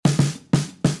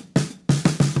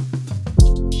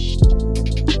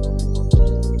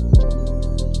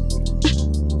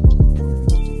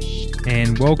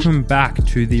welcome back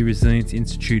to the Resilience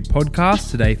Institute podcast,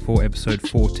 today for episode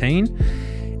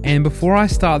 14. And before I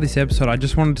start this episode, I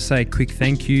just wanted to say a quick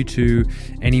thank you to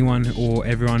anyone or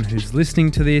everyone who's listening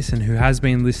to this and who has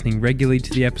been listening regularly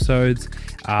to the episodes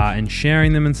and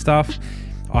sharing them and stuff.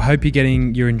 I hope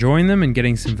you're enjoying them and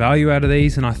getting some value out of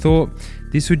these. And I thought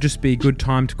this would just be a good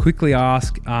time to quickly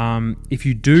ask if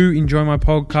you do enjoy my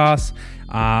podcast,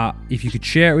 if you could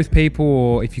share it with people,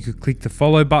 or if you could click the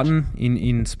follow button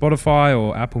in Spotify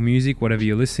or Apple Music, whatever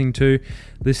you're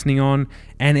listening on,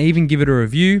 and even give it a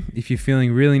review if you're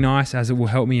feeling really nice, as it will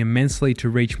help me immensely to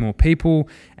reach more people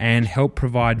and help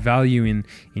provide value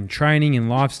in training and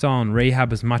lifestyle and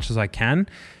rehab as much as I can.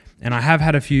 And I have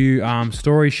had a few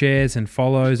story shares and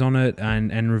follows on it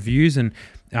and reviews, and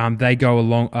they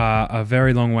go a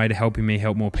very long way to helping me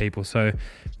help more people. So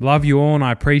love you all, and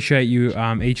I appreciate you,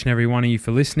 each and every one of you,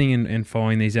 for listening and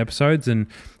following these episodes, and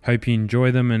hope you enjoy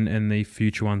them and the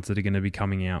future ones that are going to be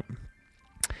coming out.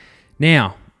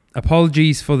 Now,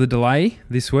 apologies for the delay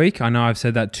this week. I know I've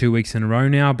said that 2 weeks in a row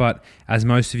now, but as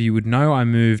most of you would know, I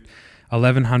moved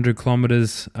 1,100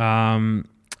 kilometres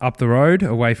up the road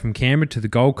away from Canberra to the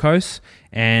Gold Coast,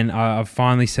 and I've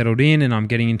finally settled in and I'm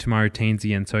getting into my routines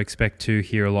again, so expect to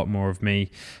hear a lot more of me.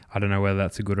 I don't know whether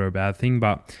that's a good or a bad thing,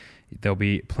 but there'll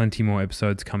be plenty more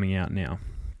episodes coming out now.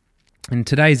 In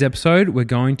today's episode, we're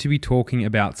going to be talking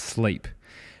about sleep.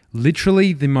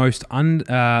 Literally the most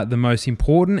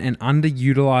important and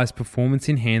underutilized performance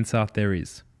enhancer there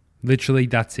is. Literally,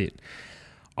 that's it.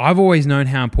 I've always known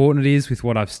how important it is with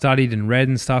what I've studied and read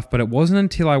and stuff, but it wasn't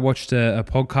until I watched a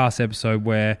podcast episode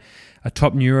where a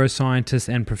top neuroscientist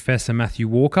and Professor Matthew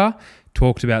Walker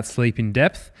talked about sleep in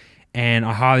depth, and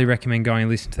I highly recommend going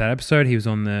and listening to that episode. He was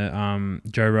on the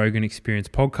Joe Rogan Experience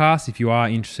podcast if you are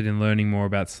interested in learning more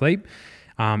about sleep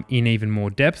in even more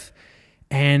depth.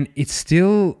 And it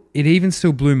even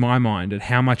still blew my mind at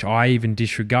how much I even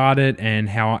disregard it and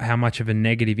how much of a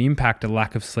negative impact a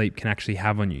lack of sleep can actually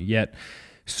have on you. Yet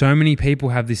so many people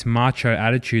have this macho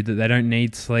attitude that they don't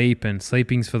need sleep, and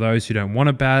sleeping's for those who don't want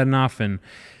it bad enough, and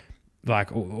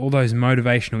like all those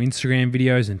motivational Instagram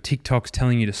videos and TikToks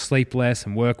telling you to sleep less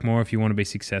and work more if you want to be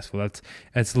successful.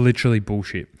 That's literally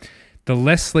bullshit. The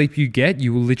less sleep you get,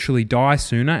 you will literally die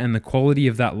sooner, and the quality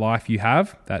of that life you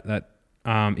have that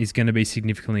is going to be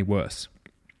significantly worse.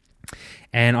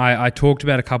 And I talked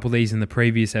about a couple of these in the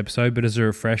previous episode, but as a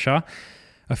refresher,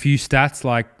 a few stats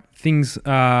like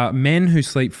men who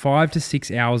sleep 5 to 6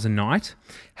 hours a night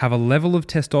have a level of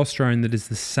testosterone that is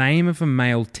the same of a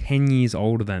male 10 years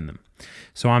older than them.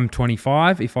 So I'm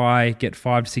 25. If I get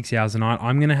 5 to 6 hours a night,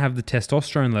 I'm going to have the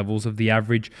testosterone levels of the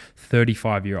average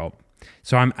 35-year-old.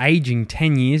 So I'm aging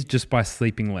 10 years just by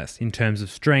sleeping less in terms of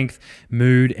strength,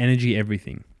 mood, energy,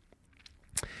 everything.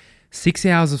 6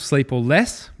 hours of sleep or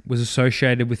less was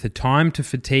associated with a time to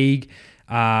fatigue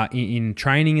in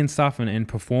training and stuff and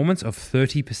performance of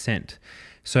 30%.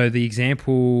 So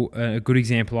a good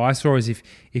example I saw is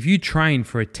if you train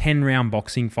for a 10-round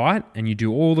boxing fight and you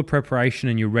do all the preparation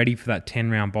and you're ready for that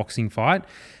 10-round boxing fight,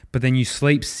 but then you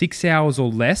sleep 6 hours or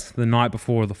less the night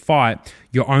before the fight,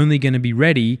 you're only going to be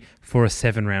ready for a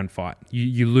 7-round fight.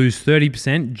 You lose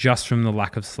 30% just from the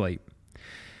lack of sleep.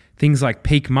 Things like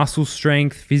peak muscle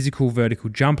strength, physical vertical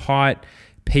jump height,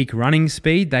 peak running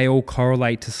speed, they all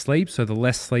correlate to sleep. So the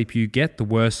less sleep you get, the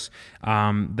worse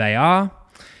they are.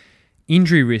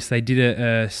 Injury risk, they did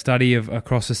a study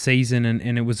across a season,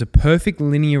 and it was a perfect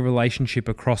linear relationship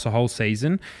across a whole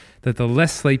season, that the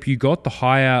less sleep you got, the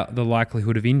higher the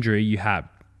likelihood of injury you have.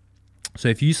 So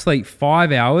if you sleep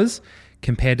 5 hours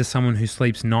compared to someone who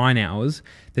sleeps 9 hours,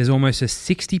 there's almost a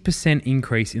 60%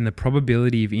 increase in the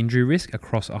probability of injury risk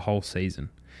across a whole season.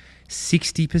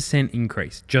 60%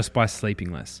 increase just by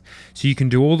sleeping less. So you can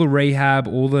do all the rehab,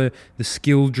 all the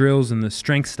skill drills and the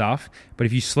strength stuff, but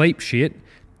if you sleep shit,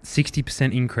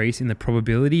 60% increase in the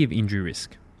probability of injury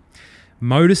risk.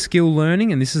 Motor skill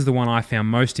learning, and this is the one I found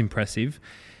most impressive.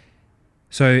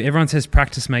 So everyone says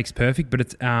practice makes perfect, but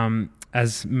it's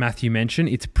as Matthew mentioned,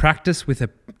 it's practice with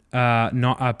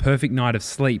not a perfect night of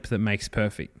sleep that makes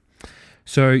perfect.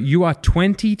 So you are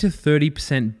 20 to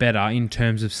 30% better in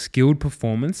terms of skilled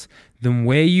performance than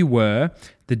where you were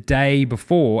the day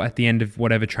before at the end of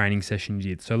whatever training session you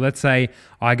did. So let's say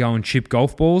I go and chip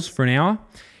golf balls for an hour.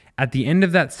 At the end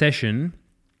of that session,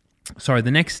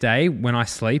 the next day when I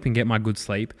sleep and get my good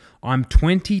sleep, I'm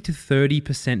 20 to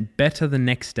 30% better the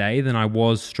next day than I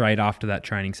was straight after that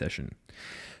training session.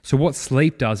 So what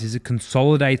sleep does is it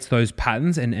consolidates those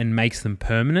patterns and makes them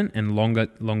permanent and longer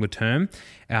term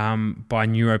by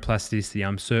neuroplasticity.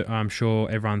 I'm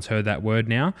sure everyone's heard that word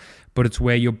now, but it's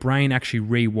where your brain actually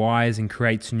rewires and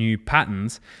creates new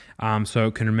patterns so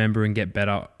it can remember and get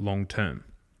better long term.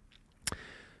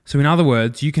 So in other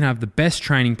words, you can have the best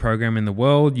training program in the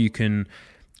world. You can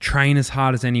train as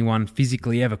hard as anyone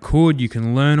physically ever could. You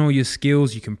can learn all your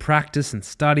skills. You can practice and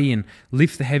study and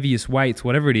lift the heaviest weights,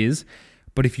 whatever it is.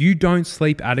 But if you don't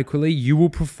sleep adequately, you will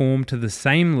perform to the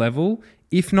same level,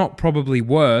 if not probably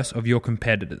worse, of your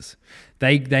competitors.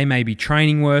 They may be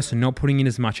training worse and not putting in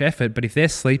as much effort, but if they're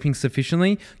sleeping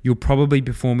sufficiently, you'll probably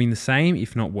be performing the same,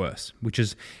 if not worse,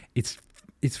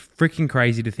 it's freaking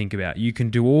crazy to think about. You can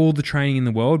do all the training in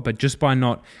the world, but just by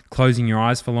not closing your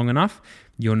eyes for long enough,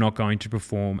 you're not going to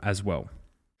perform as well.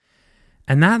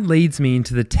 And that leads me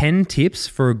into the 10 tips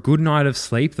for a good night of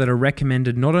sleep that are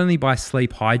recommended not only by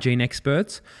sleep hygiene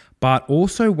experts, but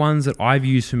also ones that I've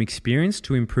used from experience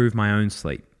to improve my own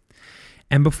sleep.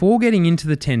 And before getting into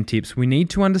the 10 tips, we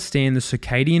need to understand the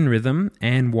circadian rhythm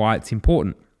and why it's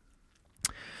important.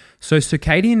 So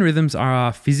circadian rhythms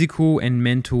are physical and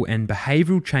mental and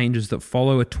behavioral changes that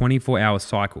follow a 24-hour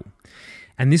cycle.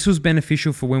 And this was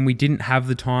beneficial for when we didn't have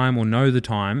the time or know the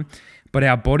time, but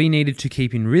our body needed to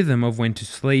keep in rhythm of when to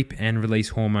sleep and release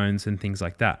hormones and things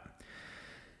like that.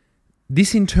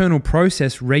 This internal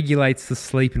process regulates the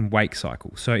sleep and wake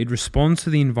cycle, so it responds to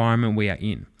the environment we are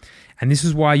in. And this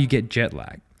is why you get jet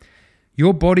lag.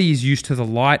 Your body is used to the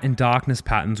light and darkness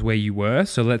patterns where you were.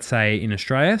 So let's say in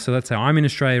Australia. So let's say I'm in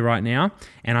Australia right now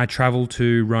and I travel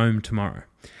to Rome tomorrow.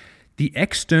 The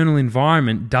external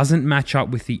environment doesn't match up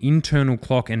with the internal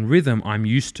clock and rhythm I'm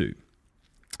used to.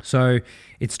 So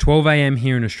it's 12 a.m.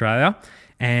 here in Australia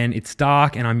and it's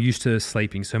dark and I'm used to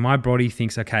sleeping. So my body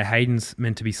thinks, okay, Hayden's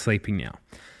meant to be sleeping now.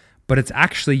 But it's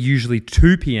actually usually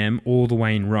 2 p.m. all the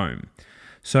way in Rome.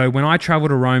 So when I travel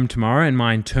to Rome tomorrow and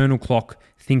my internal clock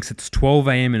thinks it's 12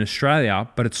 a.m. in Australia,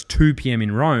 but it's 2 p.m.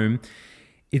 in Rome,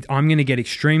 I'm going to get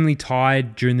extremely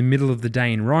tired during the middle of the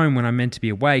day in Rome when I'm meant to be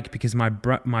awake because my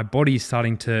body is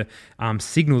starting to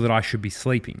signal that I should be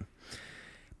sleeping.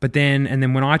 But then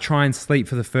when I try and sleep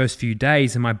for the first few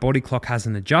days and my body clock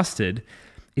hasn't adjusted,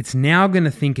 it's now going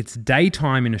to think it's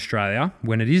daytime in Australia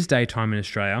when it is daytime in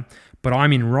Australia, but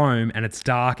I'm in Rome and it's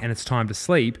dark and it's time to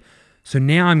sleep. So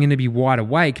now I'm going to be wide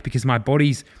awake because my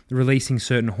body's releasing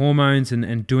certain hormones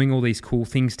and doing all these cool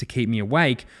things to keep me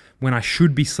awake when I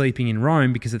should be sleeping in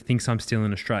Rome because it thinks I'm still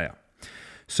in Australia.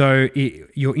 So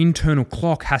your internal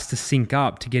clock has to sync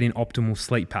up to get in optimal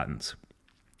sleep patterns.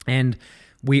 And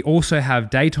we also have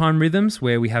daytime rhythms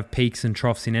where we have peaks and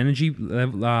troughs in energy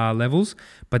levels,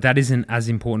 but that isn't as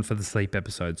important for the sleep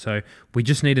episode. So we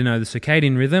just need to know the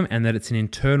circadian rhythm and that it's an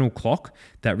internal clock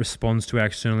that responds to our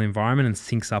external environment and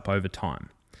syncs up over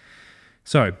time.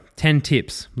 So 10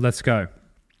 tips, let's go.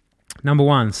 Number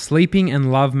 1, sleeping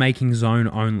and love-making zone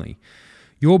only.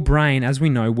 Your brain, as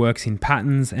we know, works in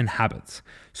patterns and habits.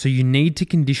 So you need to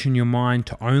condition your mind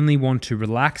to only want to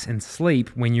relax and sleep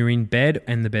when you're in bed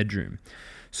and the bedroom.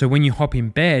 So when you hop in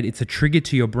bed, it's a trigger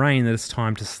to your brain that it's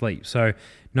time to sleep. So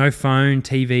no phone,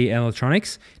 TV,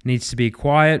 electronics. It needs to be a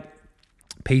quiet,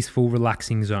 peaceful,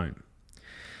 relaxing zone.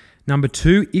 Number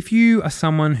 2, if you are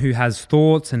someone who has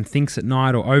thoughts and thinks at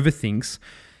night or overthinks,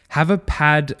 have a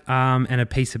pad and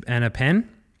a pen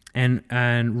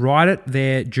and write it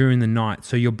there during the night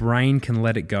so your brain can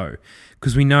let it go.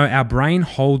 Because we know our brain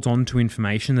holds on to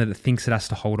information that it thinks it has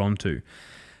to hold on to.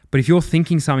 But if you're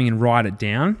thinking something and write it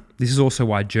down, this is also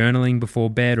why journaling before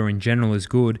bed or in general is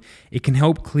good. It can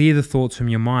help clear the thoughts from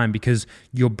your mind because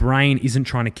your brain isn't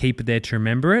trying to keep it there to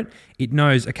remember it. It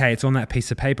knows, okay, it's on that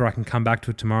piece of paper. I can come back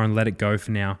to it tomorrow and let it go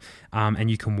for now, and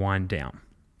you can wind down.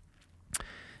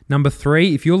 Number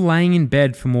 3, if you're laying in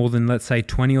bed for more than, let's say,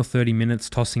 20 or 30 minutes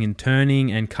tossing and turning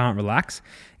and can't relax,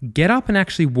 get up and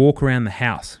actually walk around the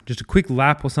house. Just a quick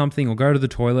lap or something, or go to the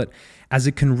toilet, as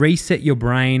it can reset your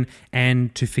brain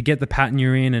and to forget the pattern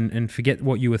you're in and forget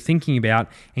what you were thinking about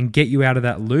and get you out of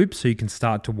that loop so you can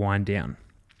start to wind down.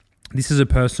 This is a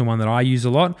personal one that I use a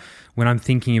lot when I'm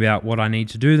thinking about what I need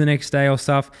to do the next day or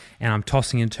stuff and I'm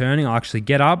tossing and turning. I'll actually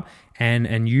get up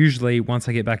and usually once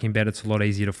I get back in bed, it's a lot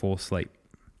easier to fall asleep.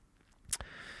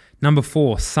 Number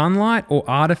 4, sunlight or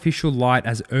artificial light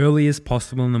as early as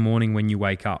possible in the morning when you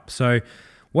wake up. So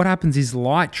what happens is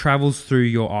light travels through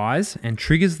your eyes and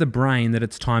triggers the brain that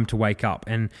it's time to wake up.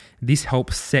 And this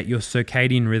helps set your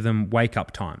circadian rhythm wake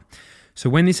up time. So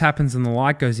when this happens and the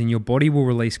light goes in, your body will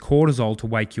release cortisol to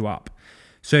wake you up.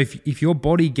 So if your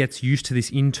body gets used to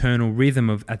this internal rhythm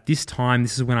of at this time,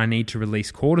 this is when I need to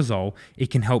release cortisol,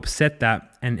 it can help set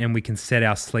that and we can set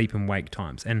our sleep and wake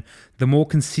times. And the more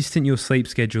consistent your sleep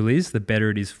schedule is, the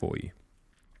better it is for you.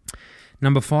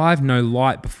 Number 5, no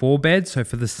light before bed. So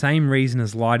for the same reason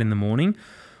as light in the morning,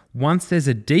 once there's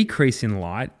a decrease in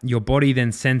light, your body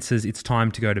then senses it's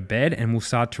time to go to bed and will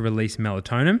start to release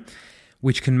melatonin,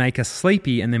 which can make us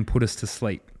sleepy and then put us to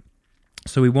sleep.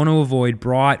 So we want to avoid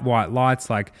bright white lights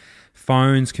like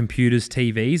phones, computers,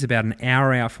 TVs about an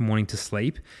hour out from wanting to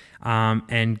sleep,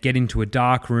 and get into a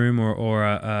dark room or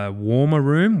a warmer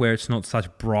room where it's not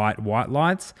such bright white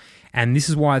lights. And this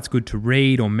is why it's good to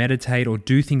read or meditate or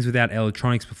do things without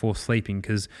electronics before sleeping,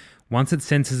 because once it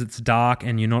senses it's dark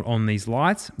and you're not on these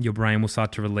lights, your brain will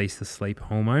start to release the sleep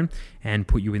hormone and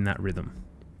put you in that rhythm.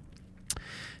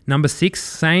 Number 6,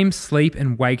 same sleep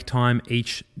and wake time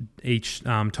each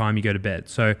time you go to bed.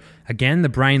 So again, the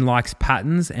brain likes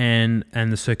patterns and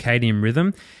the circadian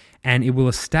rhythm, and it will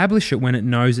establish it when it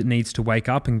knows it needs to wake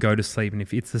up and go to sleep. And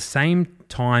if it's the same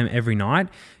time every night,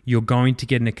 you're going to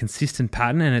get in a consistent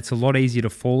pattern, and it's a lot easier to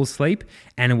fall asleep,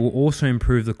 and it will also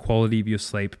improve the quality of your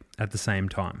sleep at the same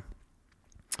time.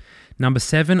 Number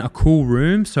 7, a cool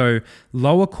room. So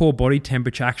lower core body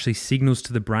temperature actually signals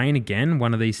to the brain, again,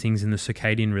 one of these things in the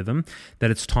circadian rhythm, that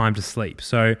it's time to sleep.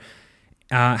 So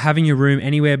having your room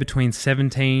anywhere between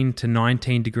 17 to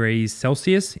 19 degrees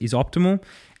Celsius is optimal.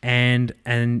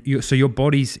 So your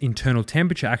body's internal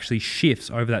temperature actually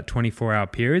shifts over that 24-hour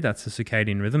period. That's the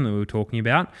circadian rhythm that we were talking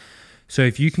about. So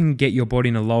if you can get your body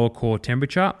in a lower core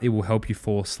temperature, it will help you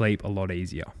fall asleep a lot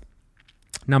easier.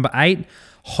 Number 8,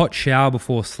 hot shower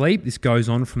before sleep. This goes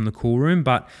on from the cool room,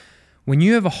 but when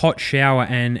you have a hot shower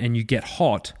and you get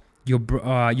hot, your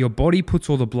body puts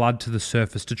all the blood to the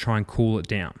surface to try and cool it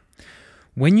down.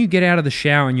 When you get out of the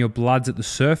shower and your blood's at the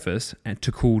surface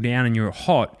to cool down and you're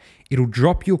hot, it'll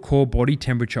drop your core body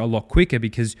temperature a lot quicker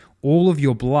because all of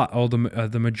your blood, or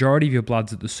the majority of your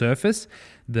blood's at the surface.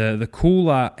 The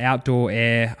cooler outdoor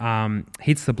air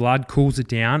hits the blood, cools it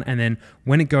down, and then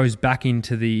when it goes back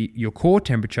into your core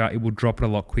temperature, it will drop it a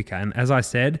lot quicker. And as I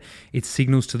said, it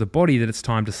signals to the body that it's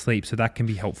time to sleep, so that can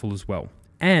be helpful as well.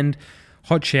 And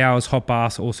hot showers, hot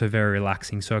baths are also very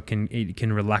relaxing, so it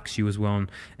can relax you as well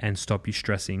and stop you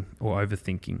stressing or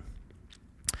overthinking.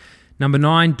 Number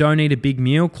 9, don't eat a big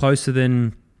meal closer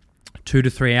than 2 to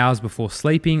 3 hours before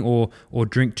sleeping, or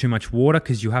drink too much water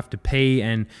because you have to pee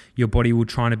and your body will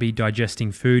try to be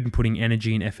digesting food and putting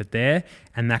energy and effort there,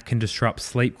 and that can disrupt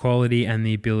sleep quality and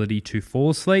the ability to fall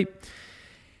asleep.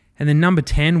 And then number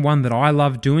 10, one that I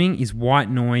love doing, is white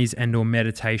noise and or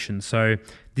meditation. So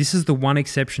this is the one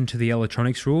exception to the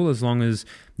electronics rule. As long as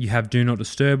you have do not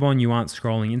disturb on, you aren't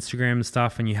scrolling Instagram and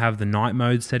stuff, and you have the night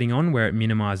mode setting on where it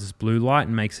minimizes blue light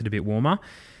and makes it a bit warmer.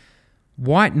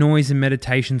 White noise and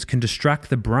meditations can distract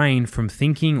the brain from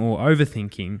thinking or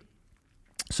overthinking.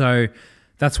 So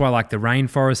that's why like the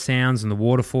rainforest sounds and the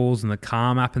waterfalls and the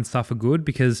Calm app and stuff are good,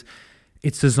 because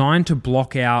it's designed to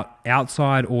block out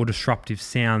outside or disruptive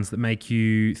sounds that make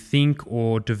you think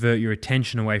or divert your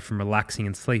attention away from relaxing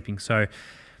and sleeping. So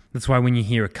that's why when you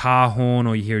hear a car horn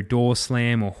or you hear a door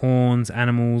slam or horns,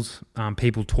 animals,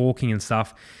 people talking and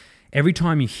stuff, every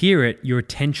time you hear it, your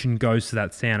attention goes to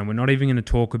that sound. And we're not even going to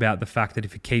talk about the fact that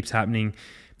if it keeps happening,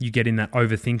 you get in that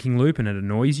overthinking loop and it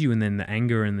annoys you, and then the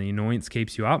anger and the annoyance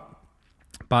keeps you up.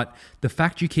 But the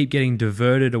fact you keep getting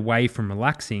diverted away from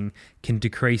relaxing can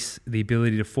decrease the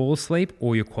ability to fall asleep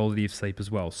or your quality of sleep as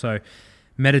well. So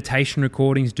meditation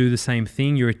recordings do the same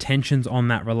thing. Your attention's on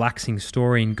that relaxing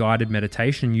story and guided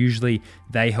meditation. Usually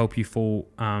they help you fall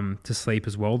to sleep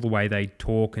as well, the way they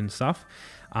talk and stuff.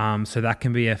 So that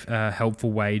can be a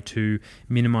helpful way to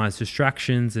minimize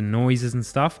distractions and noises and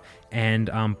stuff, and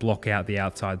block out the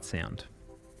outside sound.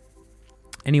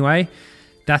 Anyway,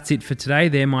 that's it for today.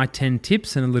 They're my 10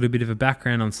 tips and a little bit of a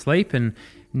background on sleep. And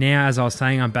now, as I was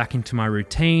saying, I'm back into my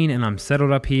routine and I'm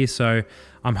settled up here. So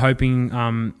I'm hoping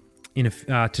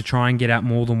to try and get out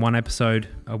more than one episode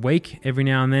a week every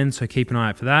now and then. So keep an eye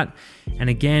out for that. And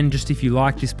again, just if you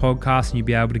like this podcast and you'd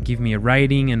be able to give me a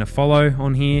rating and a follow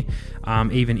on here,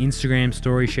 even Instagram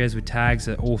story shares with tags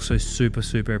are also super,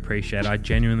 super appreciated. I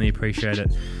genuinely appreciate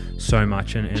it so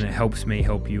much, and it helps me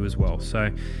help you as well.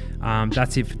 So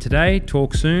that's it for today.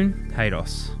 Talk soon.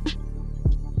 Haydos.